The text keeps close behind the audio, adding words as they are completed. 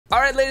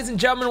Alright, ladies and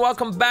gentlemen,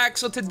 welcome back.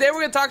 So today we're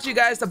going to talk to you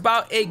guys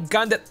about a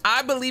gun that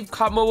I believe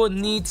COD Mobile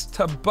needs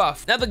to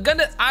buff. Now, the gun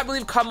that I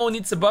believe COD Mobile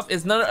needs to buff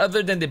is none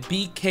other than the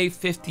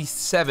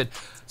BK57.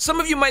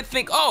 Some of you might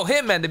think, oh,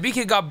 Hitman, the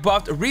BK got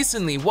buffed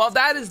recently. Well,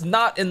 that is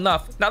not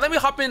enough. Now, let me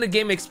hop in the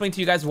game and explain to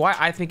you guys why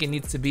I think it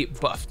needs to be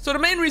buffed. So the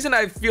main reason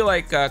I feel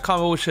like COD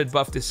Mobile should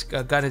buff this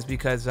gun is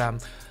because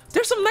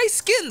there's some nice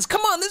skins.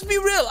 Come on, let's be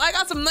real. I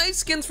got some nice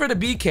skins for the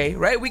BK,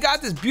 right? We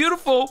got this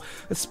beautiful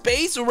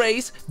Space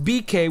Race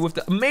BK with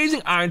the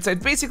amazing iron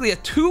sight, basically a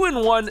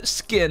 2-in-1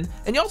 skin.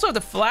 And you also have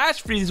the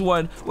Flash Freeze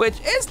one, which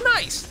is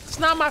nice.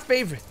 It's not my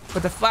favorite,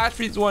 but the Flash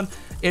Freeze one,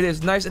 it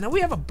is nice. And then we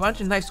have a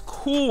bunch of nice,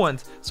 cool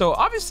ones. So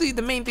obviously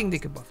the main thing they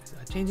could buff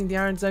is changing the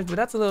iron sight, but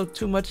that's a little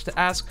too much to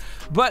ask.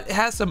 But it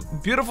has some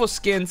beautiful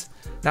skins.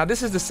 Now,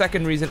 this is the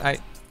second reason I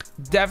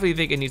definitely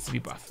think it needs to be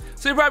buffed.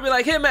 So you're probably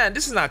like, hey man,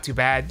 this is not too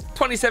bad.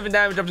 27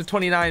 damage up to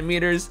 29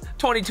 meters,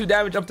 22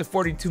 damage up to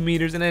 42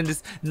 meters, and then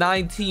just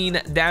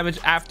 19 damage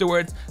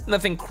afterwards.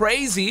 Nothing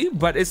crazy,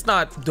 but it's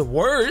not the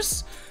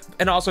worst.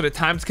 And also the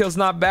time skill's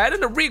not bad,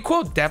 and the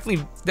recoil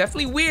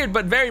definitely weird,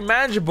 but very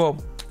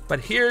manageable. But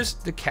here's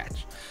the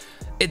catch.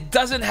 It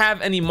doesn't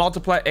have any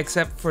multiplier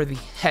except for the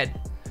head.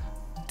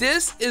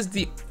 This is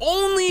the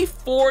only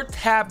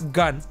 4-tap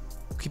gun.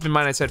 Keep in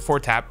mind I said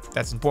 4-tap,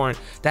 that's important,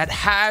 that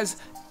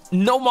has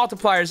no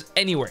multipliers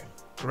anywhere,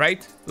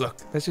 right? Look,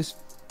 let's just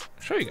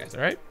show you guys, all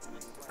right?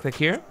 Click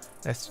here.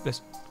 Let's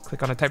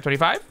click on the Type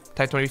 25.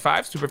 Type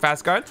 25, super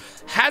fast gun,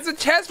 has a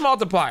chest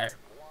multiplier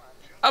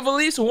of at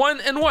least 1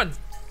 and 1,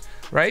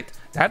 right?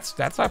 That's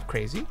not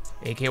crazy.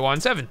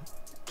 AK-17.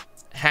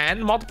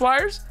 Hand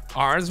multipliers,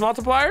 arms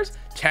multipliers,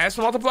 chest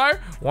multiplier,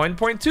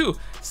 1.2.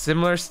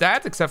 Similar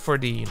stats except for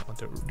the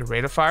the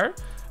rate of fire,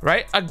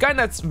 right? A gun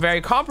that's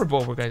very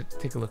comparable, we're gonna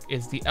take a look,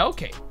 is the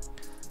LK.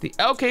 The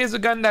LK is a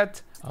gun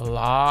that a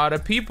lot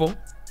of people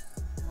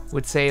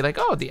would say like,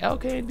 oh, the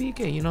LK and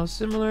BK, you know,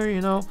 similar,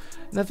 you know,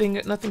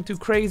 nothing too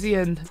crazy,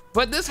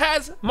 but this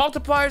has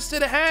multipliers to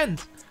the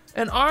hands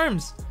and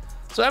arms,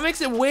 so that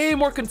makes it way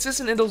more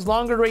consistent in those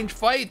longer range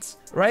fights,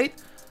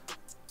 right?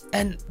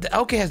 And the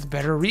LK has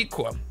better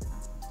recoil,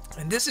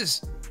 and this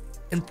is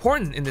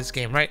important in this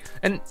game, right?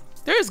 And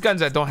there's guns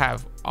that don't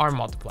have arm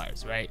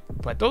multipliers, right?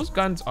 But those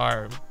guns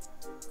are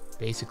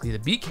basically the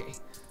BK.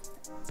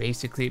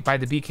 Basically, by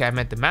the BK I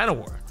meant the Man of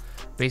War.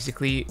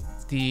 Basically,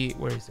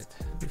 where is it?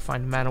 We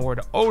find the Man of War,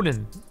 the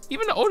Odin.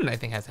 Even the Odin, I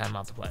think, has hand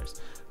multipliers.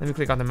 Let me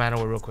click on the Man of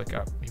War real quick.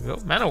 Oh, here we go.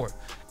 Man of War.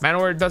 Man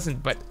of War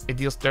doesn't, but it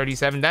deals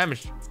 37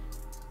 damage.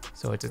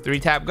 So it's a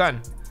 3-tap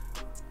gun.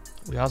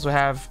 We also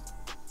have,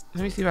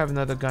 let me see if I have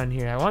another gun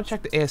here. I want to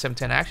check the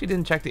ASM-10. I actually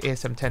didn't check the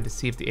ASM-10 to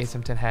see if the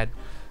ASM-10 had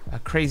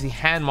crazy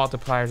hand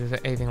multipliers or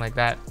anything like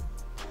that.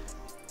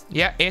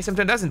 Yeah,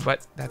 ASM-10 doesn't,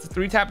 but that's a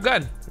 3-tap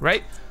gun,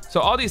 right? So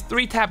all these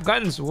 3-tap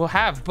guns will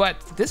have, but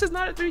this is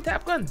not a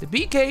 3-tap gun. The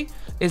BK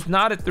is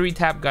not a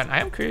 3-tap gun. I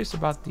am curious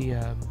about the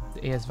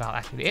AS Val.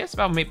 Actually, the AS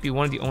Val might be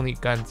one of the only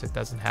guns that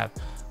doesn't have,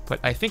 but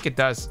I think it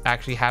does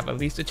actually have at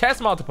least a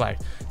chest multiplier.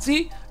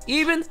 See,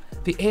 even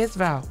the AS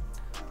Val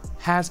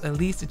has at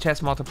least a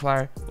chest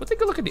multiplier. We'll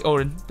take a look at the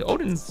Odin. The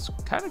Odin's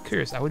kind of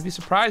curious. I would be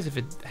surprised if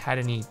it had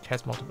any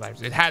chest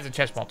multipliers. It has a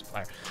chest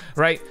multiplier,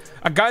 right?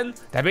 A gun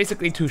that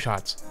basically 2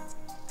 shots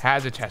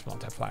has a chest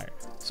multiplier.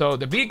 So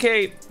the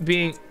BK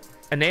being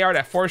an AR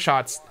that 4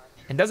 shots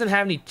and doesn't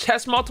have any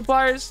chest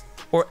multipliers,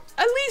 or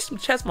at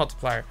least chest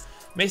multiplier,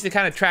 makes it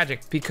kind of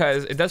tragic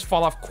because it does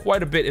fall off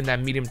quite a bit in that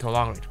medium to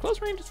long range.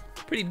 Close range is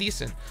pretty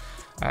decent.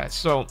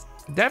 So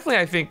definitely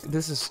I think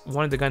this is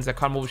one of the guns that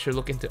COD Mobile should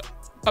look into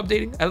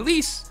updating, at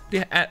least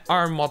the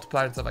arm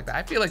multiplier and stuff like that.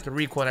 I feel like the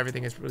recoil and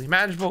everything is really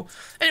manageable.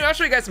 Anyway, I'll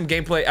show you guys some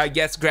gameplay.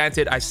 Yes,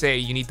 granted, I say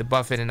you need to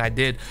buff it, and I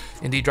did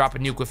indeed drop a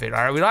nuke with it.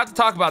 All right, we don't have to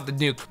talk about the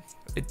nuke.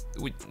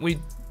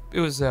 It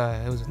was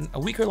a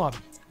weaker lobby,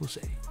 we'll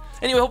say.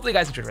 Anyway, hopefully you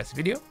guys enjoyed the rest of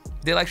the video.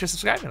 If you like, share,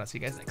 subscribe, and I'll see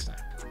you guys next time.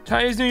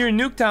 Chinese New Year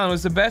Nuketown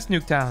was the best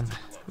Nuketown.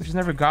 We just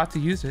never got to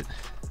use it.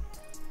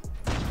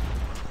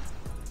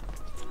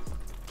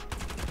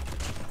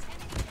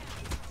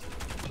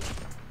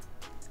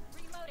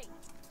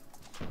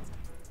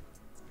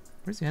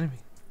 Where's the enemy?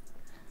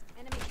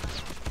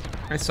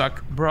 I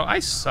suck, bro. I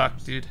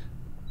suck, dude.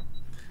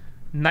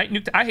 Night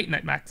Nuke. I hate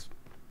Night Max.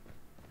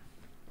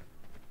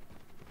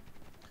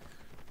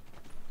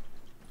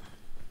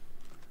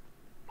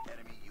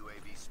 Enemy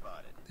UAV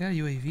spotted. Yeah,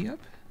 UAV up.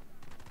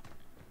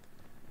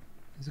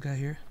 There's a guy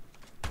here.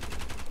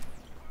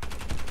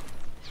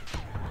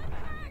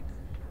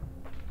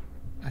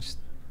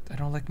 I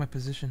don't like my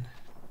position.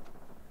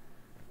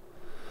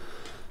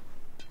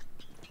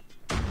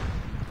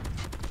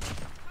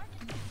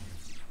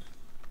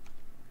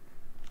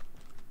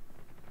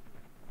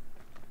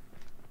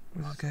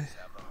 Where's this guy?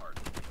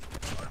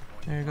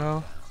 There you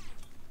go.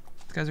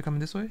 These guys are coming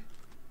this way.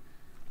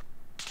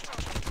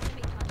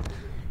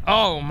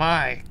 Oh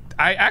my.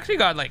 I actually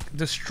got like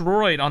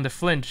destroyed on the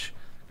flinch.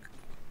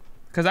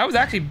 Because I was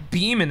actually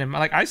beaming him.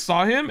 Like I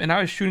saw him and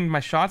I was shooting my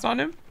shots on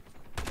him.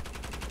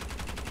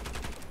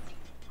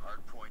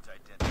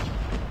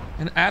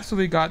 And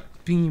absolutely got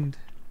beamed.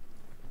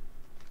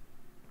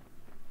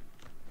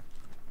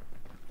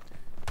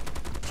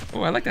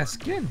 Oh, I like that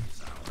skin.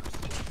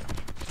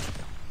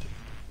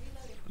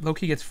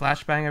 Low-key gets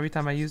flashbang every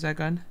time I use that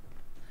gun.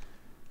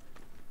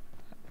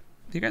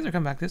 You guys are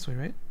coming back this way,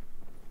 right?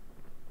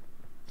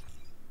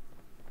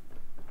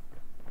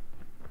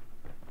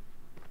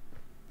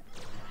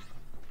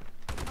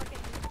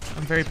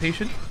 I'm very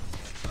patient.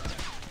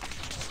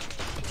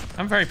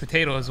 I'm very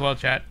potato as well,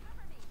 chat.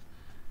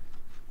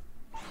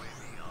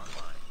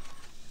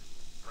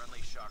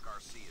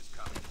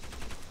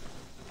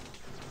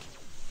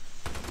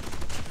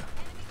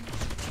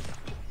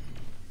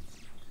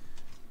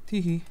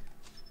 Teehee.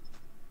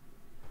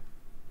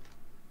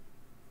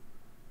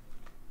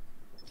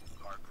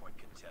 Hardpoint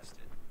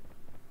contested.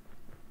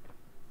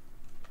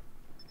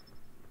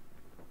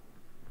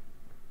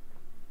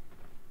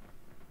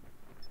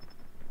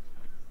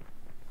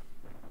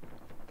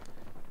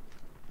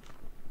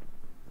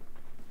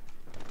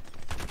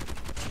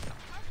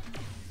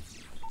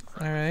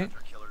 All right.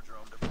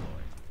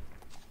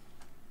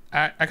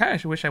 I kind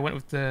of wish I went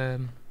with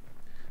the.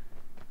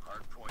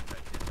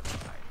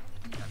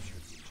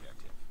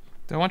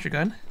 Do I want your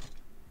gun?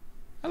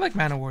 I like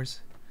Man of Wars.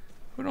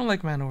 Who don't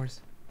like Man of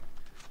Wars?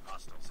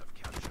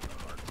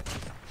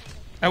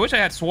 I wish I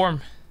had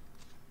Swarm.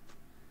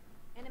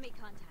 Enemy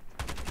contact.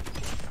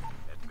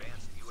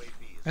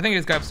 I think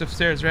it's got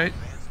upstairs, right?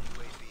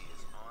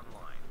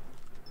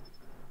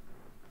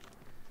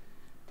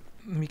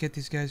 Let me get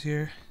these guys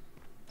here.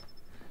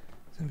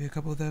 There's gonna be a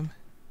couple of them.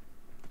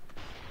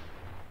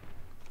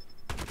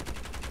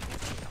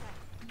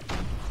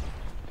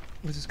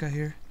 Where's this guy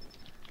here?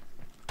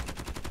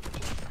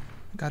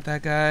 Got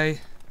that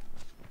guy.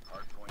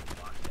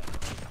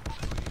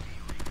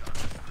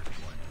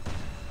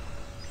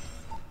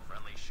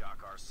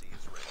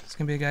 It's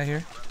gonna be a guy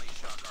here.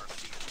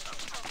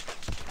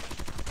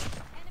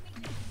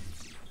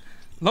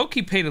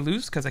 Low-key pay to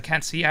lose because I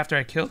can't see after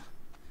I kill.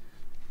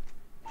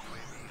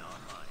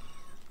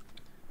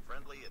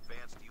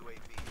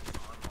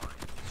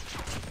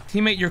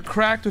 Teammate, you're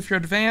cracked with your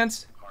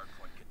advance.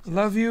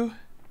 Love you.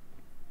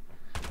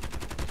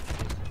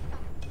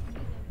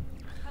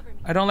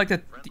 I don't like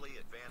that.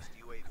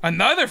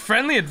 Another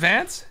friendly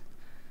advance?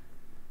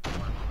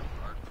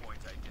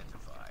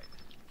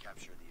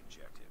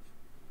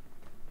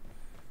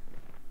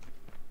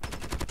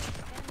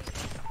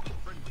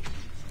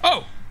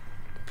 Oh!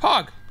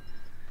 Pog!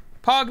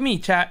 Pog me,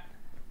 chat.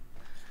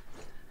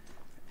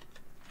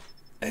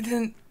 It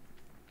didn't.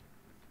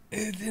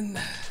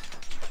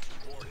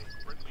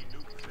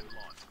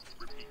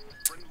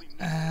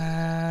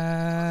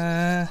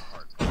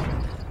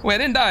 Wait, I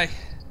didn't die.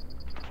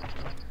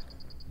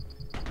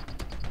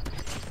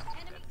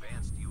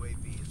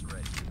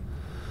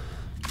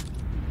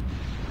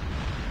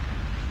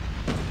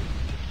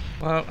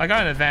 Well, I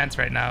got an advance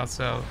right now,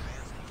 so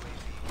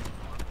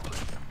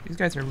these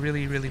guys are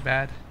really, really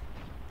bad.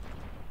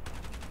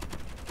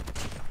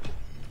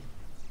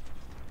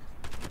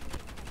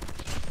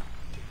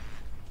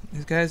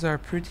 These guys are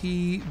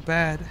pretty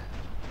bad.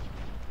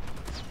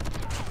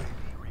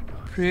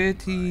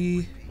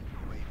 Pretty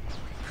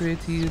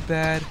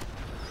bad.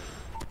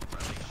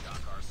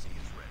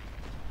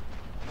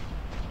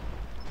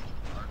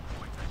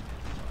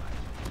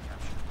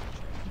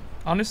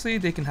 Honestly,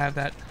 they can have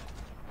that.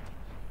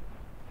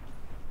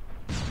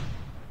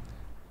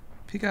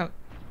 Peek out.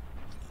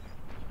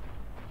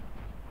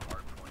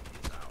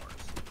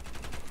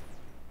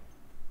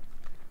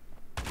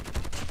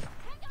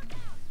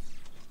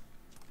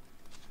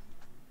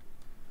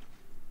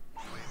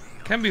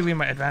 Can't believe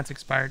my advance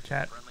expired,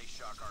 chat.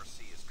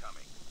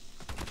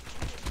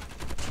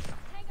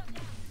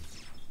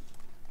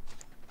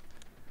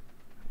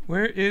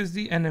 Where is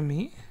the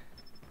enemy?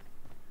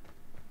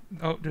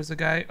 Oh, there's a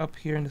guy up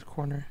here in this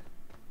corner.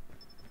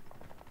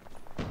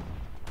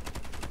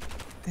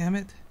 Damn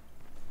it.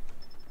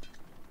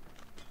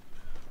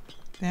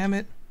 Damn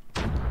it.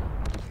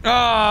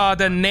 Oh,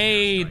 the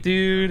nade,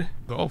 dude.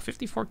 Oh,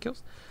 54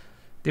 kills.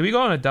 Did we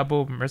go on a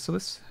double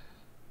merciless?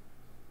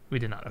 We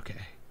did not,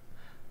 okay.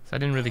 So I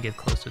didn't really get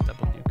close to a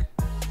double nuke.